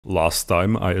Last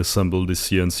time I assembled this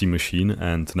CNC machine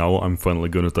and now I'm finally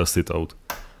gonna test it out.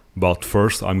 But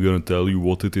first I'm gonna tell you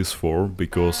what it is for,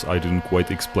 because I didn't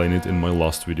quite explain it in my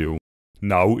last video.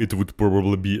 Now it would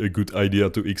probably be a good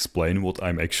idea to explain what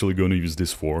I'm actually gonna use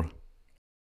this for.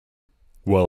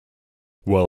 Well.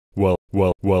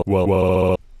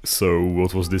 So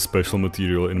what was this special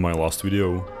material in my last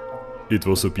video? It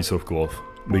was a piece of cloth,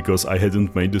 because I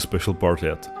hadn't made the special part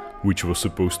yet, which was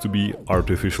supposed to be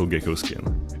artificial gecko skin.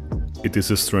 It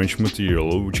is a strange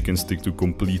material which can stick to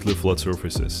completely flat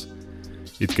surfaces.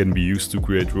 It can be used to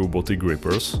create robotic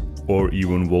grippers or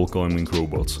even wall climbing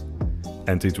robots.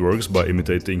 And it works by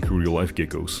imitating real-life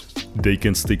geckos. They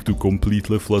can stick to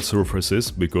completely flat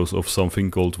surfaces because of something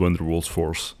called van der Waals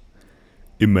force.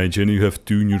 Imagine you have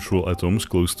two neutral atoms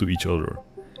close to each other.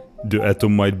 The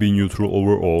atom might be neutral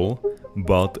overall,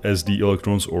 but as the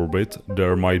electrons orbit,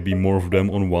 there might be more of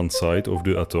them on one side of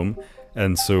the atom,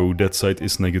 and so that side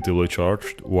is negatively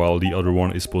charged, while the other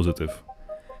one is positive.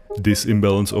 This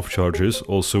imbalance of charges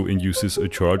also induces a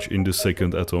charge in the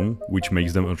second atom, which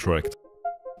makes them attract.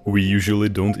 We usually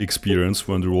don't experience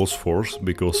van der Waals force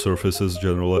because surfaces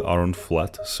generally aren't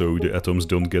flat, so the atoms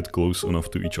don't get close enough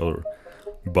to each other.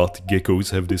 But geckos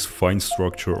have this fine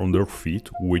structure on their feet,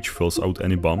 which fills out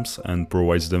any bumps and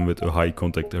provides them with a high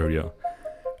contact area.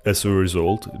 As a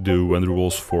result, the van der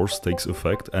Waals force takes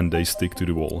effect and they stick to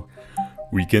the wall.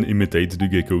 We can imitate the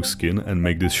gecko skin and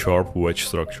make this sharp wedge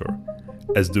structure.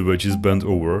 As the wedge is bent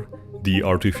over, the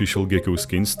artificial gecko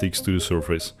skin sticks to the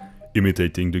surface,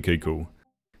 imitating the gecko.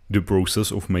 The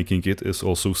process of making it is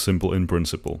also simple in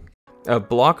principle. A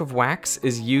block of wax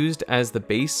is used as the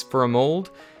base for a mold,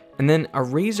 and then a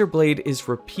razor blade is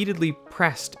repeatedly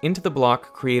pressed into the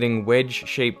block, creating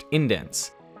wedge-shaped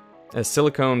indents. A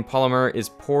silicone polymer is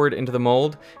poured into the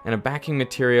mold, and a backing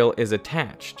material is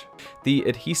attached. The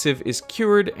adhesive is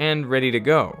cured and ready to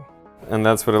go. And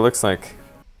that's what it looks like.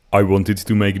 I wanted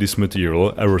to make this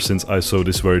material ever since I saw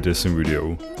this Veritasium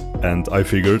video, and I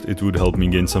figured it would help me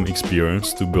gain some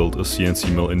experience to build a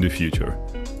CNC mill in the future.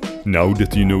 Now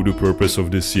that you know the purpose of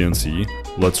this CNC,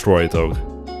 let's try it out.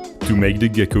 To make the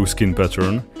gecko skin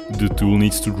pattern, the tool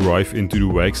needs to drive into the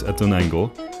wax at an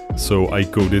angle, so I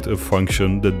coded a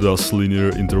function that does linear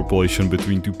interpolation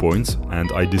between 2 points, and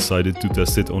I decided to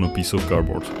test it on a piece of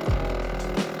cardboard.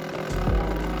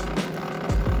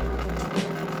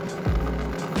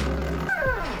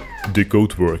 The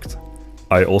code worked.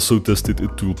 I also tested a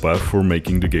toolpath for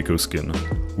making the gecko skin,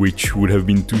 which would have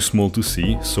been too small to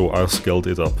see, so I scaled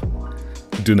it up.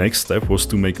 The next step was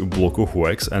to make a block of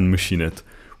wax and machine it,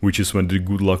 which is when the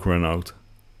good luck ran out.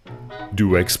 The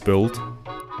wax spilled,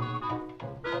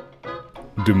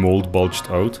 the mold bulged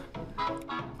out,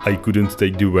 I couldn't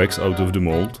take the wax out of the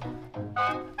mold,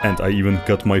 and I even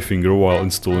cut my finger while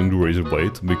installing the razor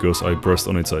blade because I pressed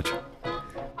on its edge.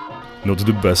 Not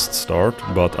the best start,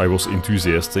 but I was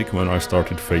enthusiastic when I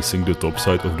started facing the top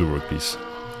side of the workpiece.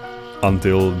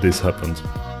 Until this happened.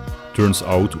 Turns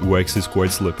out wax is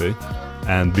quite slippy,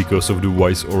 and because of the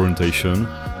vise orientation,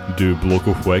 the block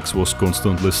of wax was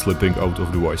constantly slipping out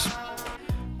of the vise.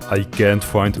 I can't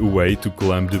find a way to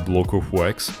clamp the block of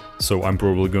wax, so I'm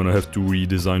probably gonna have to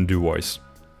redesign the vise.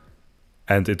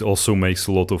 And it also makes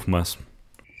a lot of mess.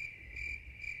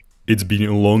 It's been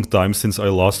a long time since I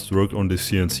last worked on this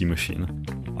CNC machine.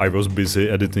 I was busy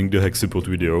editing the Hexipod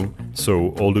video, so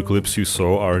all the clips you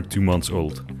saw are 2 months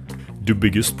old. The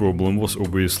biggest problem was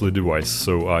obviously the vise,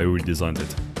 so I redesigned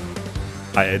it.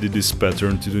 I added this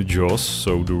pattern to the jaws,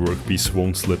 so the workpiece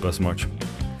won't slip as much.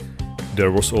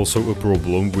 There was also a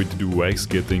problem with the wax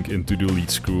getting into the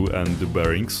lead screw and the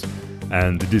bearings,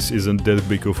 and this isn't that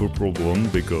big of a problem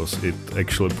because it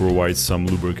actually provides some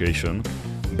lubrication,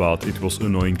 but it was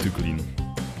annoying to clean.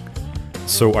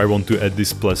 So I want to add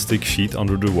this plastic sheet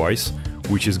under the vise,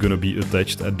 which is gonna be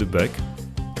attached at the back,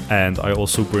 and I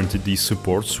also printed these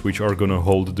supports which are gonna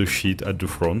hold the sheet at the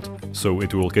front, so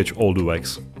it will catch all the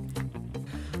wax.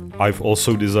 I've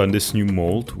also designed this new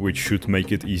mold, which should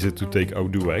make it easy to take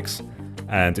out the wax,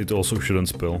 and it also shouldn't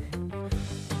spill.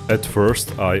 At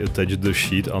first I attached the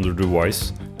sheet under the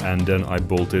vise, and then I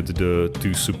bolted the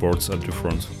 2 supports at the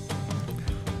front.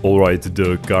 Alright,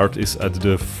 the card is at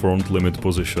the front limit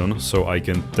position, so I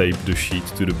can tape the sheet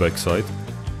to the back side,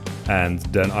 and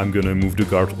then I'm gonna move the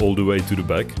card all the way to the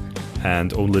back,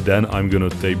 and only then I'm gonna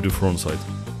tape the front side.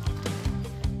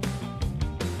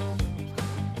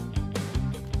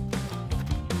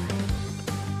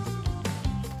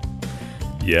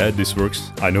 Yeah, this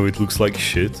works. I know it looks like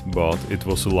shit, but it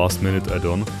was a last minute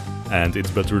add-on, and it's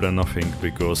better than nothing,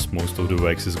 because most of the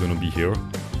wax is gonna be here.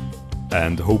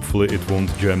 And hopefully it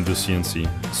won't jam the CNC.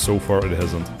 So far it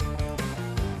hasn't.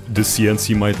 The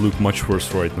CNC might look much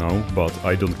worse right now, but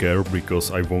I don't care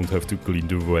because I won't have to clean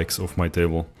the wax off my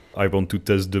table. I want to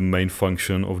test the main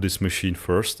function of this machine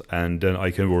first, and then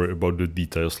I can worry about the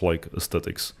details like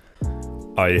aesthetics.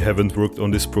 I haven't worked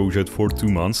on this project for 2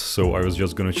 months, so I was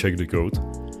just gonna check the code.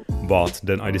 But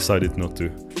then I decided not to.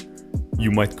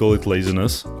 You might call it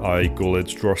laziness, I call it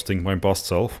trusting my past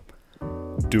self.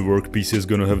 The workpiece is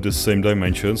gonna have the same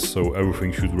dimensions, so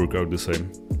everything should work out the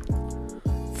same.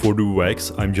 For the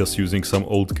wax, I'm just using some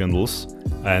old candles,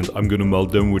 and I'm gonna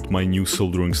melt them with my new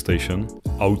soldering station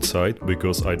outside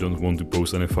because I don't want to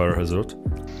pose any fire hazard.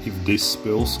 If this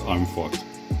spills, I'm fucked.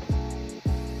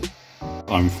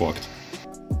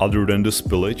 Other than the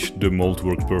spillage, the mold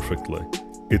worked perfectly.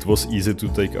 It was easy to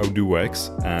take out the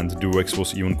wax, and the wax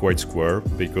was even quite square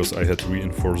because I had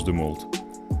reinforced the mold.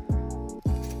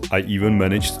 I even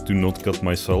managed to not cut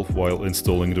myself while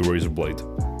installing the razor blade.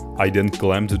 I then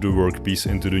clamped the workpiece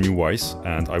into the new vise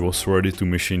and I was ready to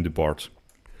machine the part.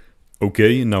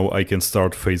 Okay, now I can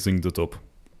start facing the top.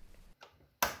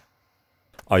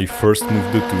 I first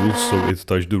moved the tool so it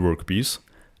touched the workpiece,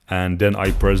 and then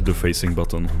I pressed the facing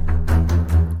button.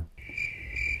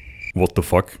 What the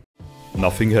fuck?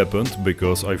 Nothing happened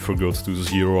because I forgot to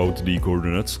zero out the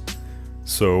coordinates.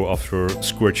 So after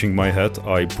scratching my head,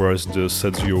 I pressed the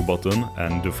set 0 button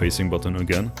and the facing button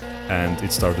again, and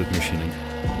it started machining.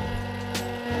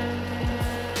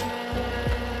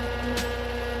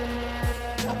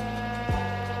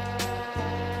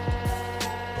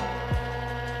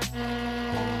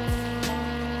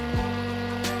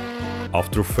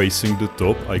 After facing the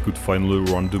top, I could finally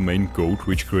run the main code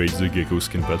which creates the gecko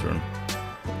skin pattern.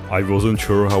 I wasn't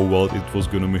sure how well it was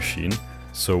gonna machine,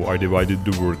 so I divided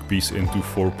the workpiece into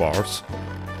 4 parts.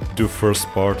 The first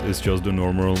part is just the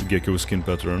normal gecko skin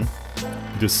pattern,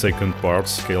 the second part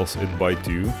scales it by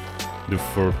 2, the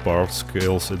third part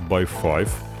scales it by 5,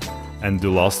 and the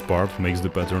last part makes the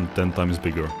pattern 10 times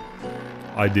bigger.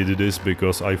 I did this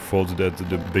because I thought that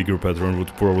the bigger pattern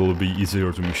would probably be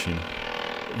easier to machine.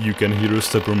 You can hear the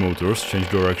stepper motors change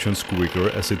directions quicker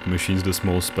as it machines the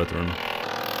smallest pattern.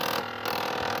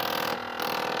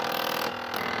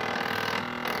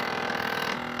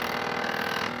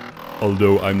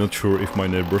 Although I'm not sure if my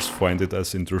neighbors find it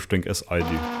as interesting as I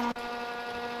do.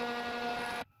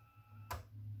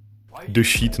 The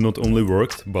sheet not only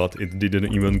worked, but it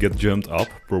didn't even get jammed up,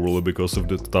 probably because of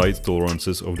the tight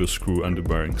tolerances of the screw and the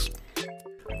bearings.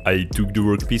 I took the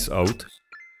workpiece out,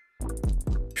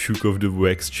 shook off the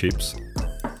wax chips,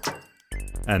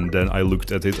 and then I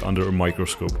looked at it under a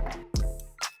microscope.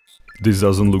 This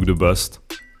doesn't look the best.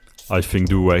 I think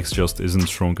the wax just isn't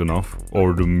strong enough,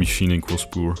 or the machining was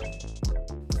poor.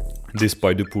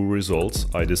 Despite the poor results,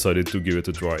 I decided to give it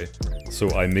a try. So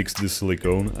I mixed the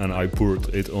silicone and I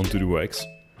poured it onto the wax.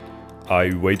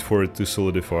 I wait for it to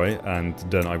solidify, and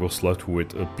then I was left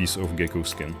with a piece of gecko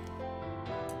skin.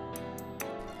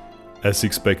 As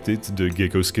expected, the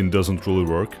gecko skin doesn't really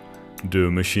work. The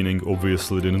machining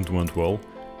obviously didn't went well.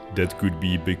 That could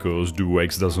be because the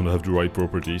wax doesn't have the right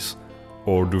properties,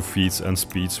 or the feeds and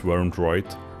speeds weren't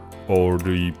right, or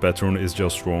the pattern is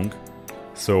just wrong.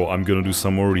 So I'm gonna do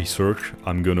some more research,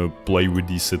 I'm gonna play with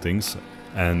these settings,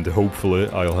 and hopefully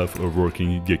I'll have a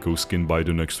working gecko skin by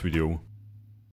the next video.